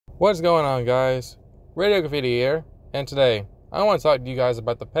What's going on, guys? Radio Graffiti here, and today I want to talk to you guys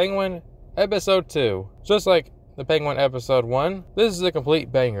about The Penguin Episode 2. Just like The Penguin Episode 1, this is a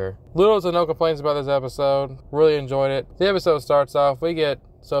complete banger. Little to no complaints about this episode. Really enjoyed it. The episode starts off, we get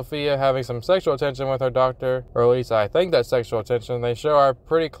Sofia having some sexual tension with her doctor, or at least I think that's sexual tension. They show her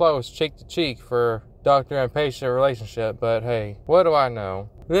pretty close, cheek to cheek, for doctor and patient relationship, but hey, what do I know?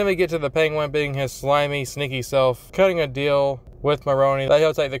 Then we get to the Penguin being his slimy, sneaky self, cutting a deal with Maroni that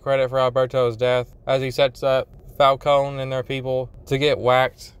he'll take the credit for Alberto's death, as he sets up Falcone and their people to get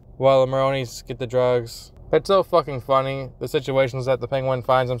whacked while the Maronis get the drugs. It's so fucking funny, the situations that the Penguin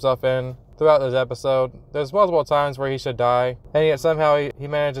finds himself in throughout this episode. There's multiple times where he should die, and yet somehow he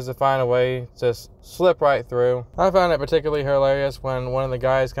manages to find a way to slip right through. I found it particularly hilarious when one of the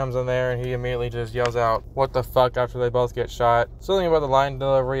guys comes in there and he immediately just yells out, "What the fuck?" after they both get shot. Something about the line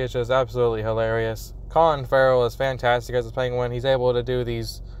delivery is just absolutely hilarious. Colin Farrell is fantastic as a Penguin. He's able to do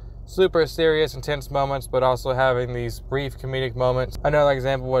these super serious, intense moments, but also having these brief comedic moments. Another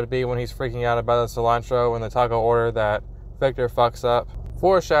example would be when he's freaking out about the cilantro and the taco order that Victor fucks up.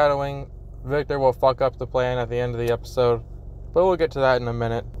 Foreshadowing, Victor will fuck up the plan at the end of the episode, but we'll get to that in a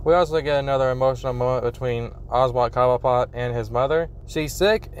minute. We also get another emotional moment between Oswald Cobblepot and his mother. She's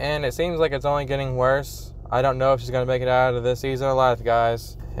sick, and it seems like it's only getting worse. I don't know if she's going to make it out of this season alive,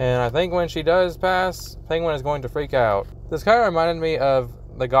 guys. And I think when she does pass, Penguin is going to freak out. This kind of reminded me of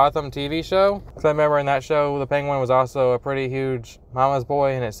the Gotham TV show, because I remember in that show the Penguin was also a pretty huge mama's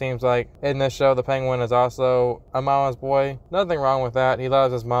boy, and it seems like in this show the Penguin is also a mama's boy. Nothing wrong with that. He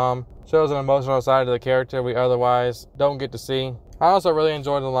loves his mom. Shows an emotional side of the character we otherwise don't get to see. I also really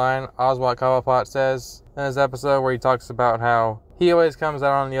enjoyed the line Oswald Cobblepot says in this episode where he talks about how he always comes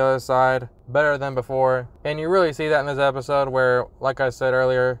out on the other side better than before. And you really see that in this episode where, like I said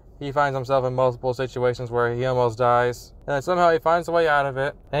earlier, he finds himself in multiple situations where he almost dies. And then somehow he finds a way out of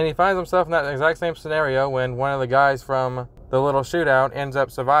it. And he finds himself in that exact same scenario when one of the guys from the little shootout ends up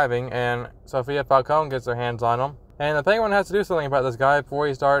surviving and Sofia Falcone gets her hands on him. And the Penguin has to do something about this guy before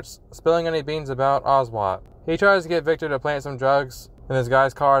he starts spilling any beans about Oswald. He tries to get Victor to plant some drugs in this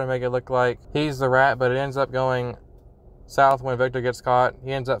guy's car to make it look like he's the rat, but it ends up going south when Victor gets caught.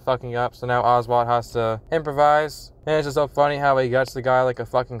 He ends up fucking up, so now Oswald has to improvise. And it's just so funny how he guts the guy like a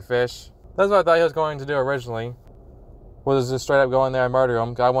fucking fish. That's what I thought he was going to do originally, was just straight up go in there and murder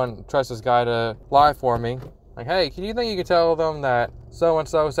him. I wouldn't trust this guy to lie for me. Like, hey, can you think you could tell them that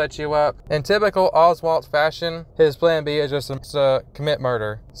so-and-so set you up? In typical Oswald fashion, his plan B is just to commit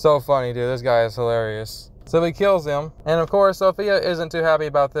murder. So funny, dude. This guy is hilarious. So he kills him. And of course, Sofia isn't too happy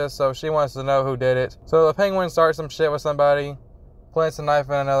about this, so she wants to know who did it. So the Penguin starts some shit with somebody, plants a knife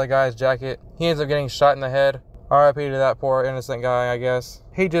in another guy's jacket. He ends up getting shot in the head. R.I.P. to that poor innocent guy, I guess.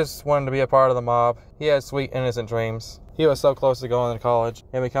 He just wanted to be a part of the mob. He had sweet, innocent dreams. He was so close to going to college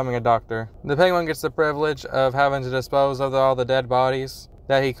and becoming a doctor. The Penguin gets the privilege of having to dispose of all the dead bodies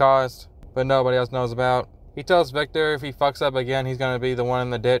that he caused, but nobody else knows about. He tells Victor if he fucks up again, he's going to be the one in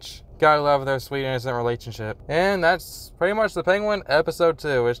the ditch. Gotta love their sweet, innocent relationship. And that's pretty much The Penguin Episode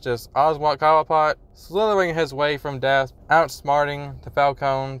 2. It's just Oswald Cobblepot slithering his way from death, outsmarting the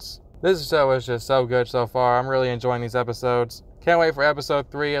Falcones. This show is just so good so far. I'm really enjoying these episodes. Can't wait for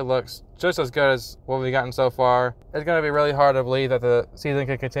Episode 3. It looks just as good as what we've gotten so far. It's going to be really hard to believe that the season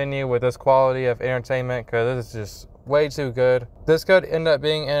can continue with this quality of entertainment, because this is just way too good. This could end up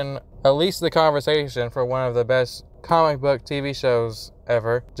being in at least the conversation for one of the best comic book TV shows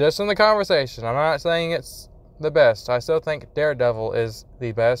ever. Just in the conversation. I'm not saying it's the best. I still think Daredevil is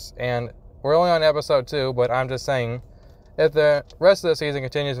the best, and we're only on Episode 2, but I'm just saying, if the rest of the season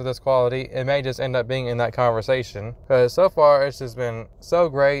continues with this quality, it may just end up being in that conversation. Because so far, it's just been so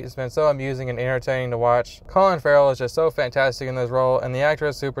great. It's been so amusing and entertaining to watch. Colin Farrell is just so fantastic in this role. And the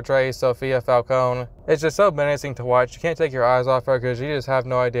actress who portrays Sofia Falcone, it's just so menacing to watch. You can't take your eyes off her because you just have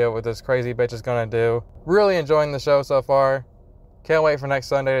no idea what this crazy bitch is going to do. Really enjoying the show so far. Can't wait for next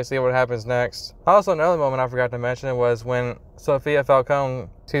Sunday to see what happens next. Also, another moment I forgot to mention was when Sofia Falcone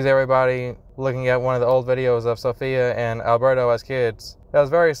sees everybody looking at one of the old videos of Sofia and Alberto as kids. That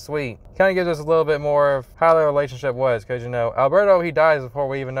was very sweet. Kind of gives us a little bit more of how their relationship was, because, you know, Alberto, he dies before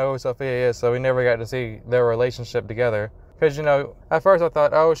we even know who Sofia is, so we never got to see their relationship together. Because, you know, at first I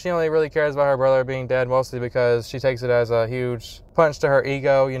thought, oh, she only really cares about her brother being dead, mostly because she takes it as a huge punch to her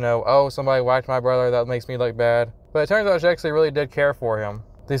ego. You know, oh, somebody whacked my brother, that makes me look bad. But it turns out she actually really did care for him.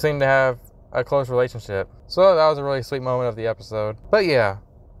 They seem to have a close relationship. So that was a really sweet moment of the episode. But yeah,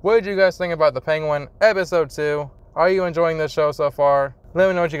 what did you guys think about The Penguin Episode 2? Are you enjoying this show so far? Let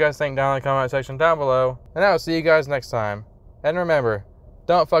me know what you guys think down in the comment section down below. And I will see you guys next time. And remember,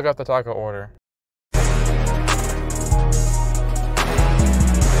 don't fuck up the taco order.